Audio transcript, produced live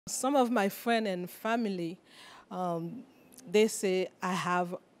Some of my friends and family, they say I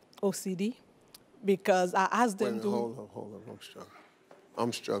have OCD because I asked them to... Hold on,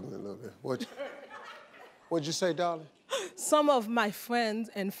 I'm struggling a little bit. What'd you say, darling? Some of my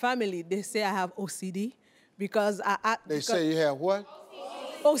friends and family, they say I have OCD because They say you have what?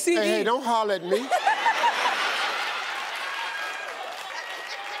 OCD. Hey, don't holler at me.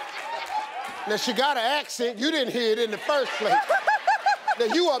 Now, she got an accent. You didn't hear it in the first place. Now,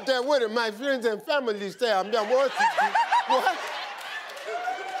 you up there with it. My friends and family say I'm done. What?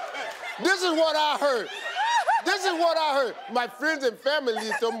 This is what I heard. This is what I heard. My friends and family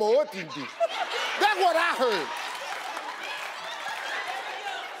say more than this. That's what I heard.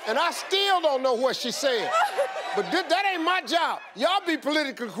 And I still don't know what she said. But that ain't my job. Y'all be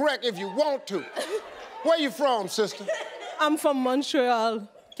politically correct if you want to. Where you from, sister? I'm from Montreal,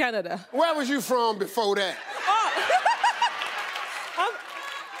 Canada. Where was you from before that? I'm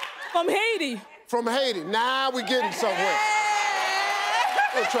from Haiti. From Haiti. Now we getting somewhere.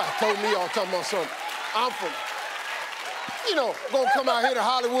 Don't try to throw me off talking about something. I'm from, gonna come out here to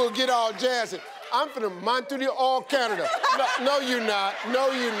Hollywood and get all jazzy. I'm from Montreal, Canada. No, you're not.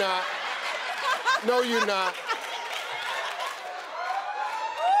 No, you're not. No, you're not.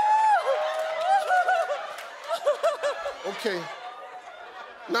 Okay.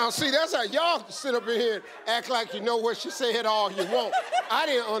 Now, see, that's how y'all sit up in here and act like you know what she said all you want. I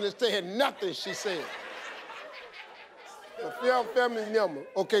didn't understand nothing she said. The family number.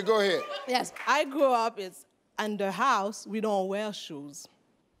 Okay, go ahead. Yes, I grew up in the house, we don't wear shoes.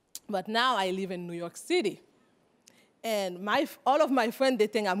 But now I live in New York City. And all of my friends, they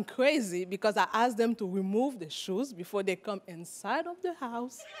think I'm crazy because I ask them to remove the shoes before they come inside of the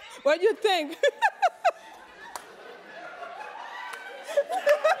house. What do you think?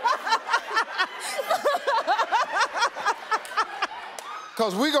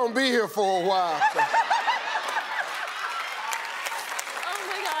 Because we're going to be here for a while. So. Oh,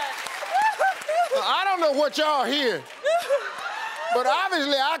 my God. Now, I don't know what y'all hear, but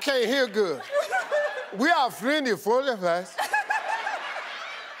obviously I can't hear good. We are friendly for the place.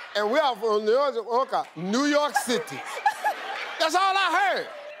 And we are from New York City. That's all I heard.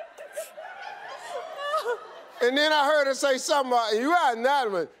 And then I heard her say something about, you are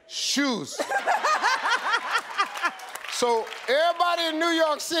not shoes. So everybody in New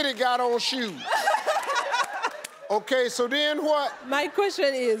York City got on shoes. Okay, so then what? My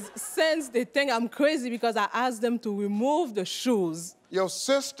question is, since they think I'm crazy because I asked them to remove the shoes. Your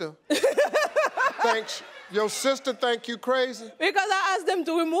sister think you crazy? Because I asked them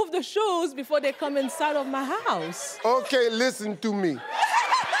to remove the shoes before they come inside of my house. Okay, listen to me.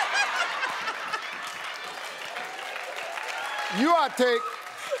 You ought to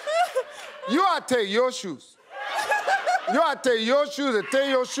take your shoes. You ought to take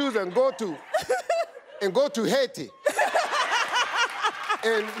your shoes and go to Haiti.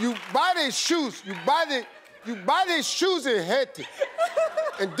 And you buy these shoes. You buy these shoes in Haiti.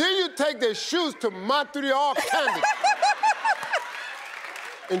 And then you take their shoes to Montreal, Canada.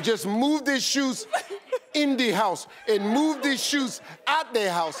 And just move these shoes in the house and move these shoes out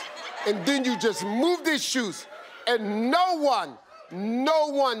the house. And then you just move these shoes. And no one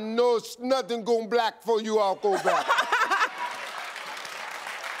knows nothing going black for you all go black.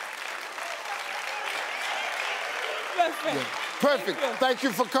 Perfect. Yeah. Perfect. Thank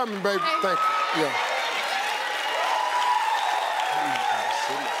you for coming, baby. Thank you. Yeah.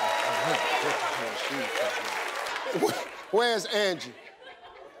 Where's Angie?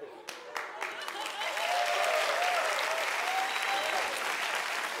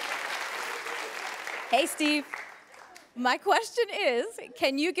 Hey, Steve. My question is,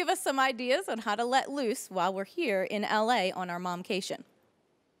 can you give us some ideas on how to let loose while we're here in LA on our momcation?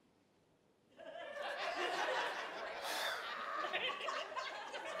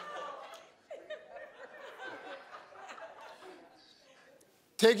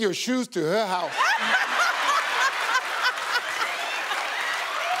 Take your shoes to her house.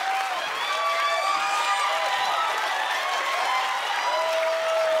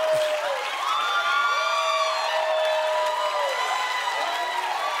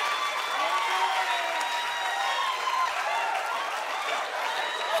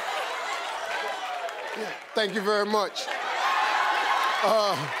 Thank you very much.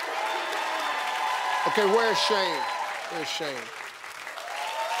 Okay, where's Shane? Where's Shane?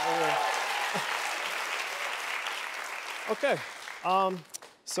 Okay,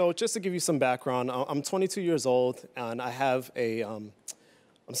 so just to give you some background, I'm 22 years old and I have a,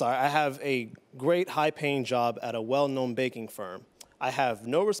 I have a great high-paying job at a well-known baking firm. I have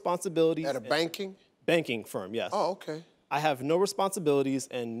no responsibilities. At a banking? Banking firm, yes. Oh, okay. I have no responsibilities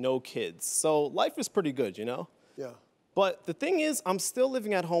and no kids. So life is pretty good, you know? Yeah. But the thing is, I'm still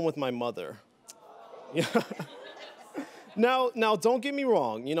living at home with my mother. Yeah. Now, don't get me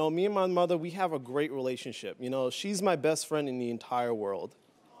wrong. You know, me and my mother, we have a great relationship. You know, she's my best friend in the entire world.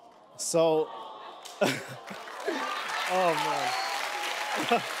 So, oh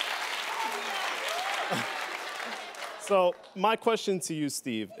man. So my question to you,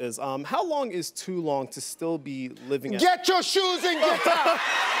 Steve, is how long is too long to still be living at... Get your shoes and get out.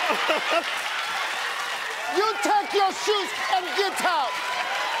 You take your shoes and get out.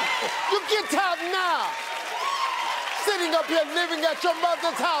 You get out now. Sitting up here living at your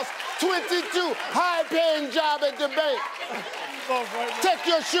mother's house, 22, high-paying job at the bank. Take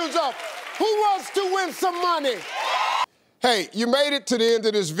your shoes off. Who wants to win some money? Hey, you made it to the end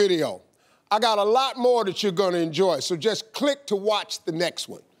of this video. I got a lot more that you're gonna enjoy, so just click to watch the next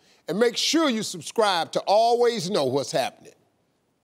one. And make sure you subscribe to always know what's happening.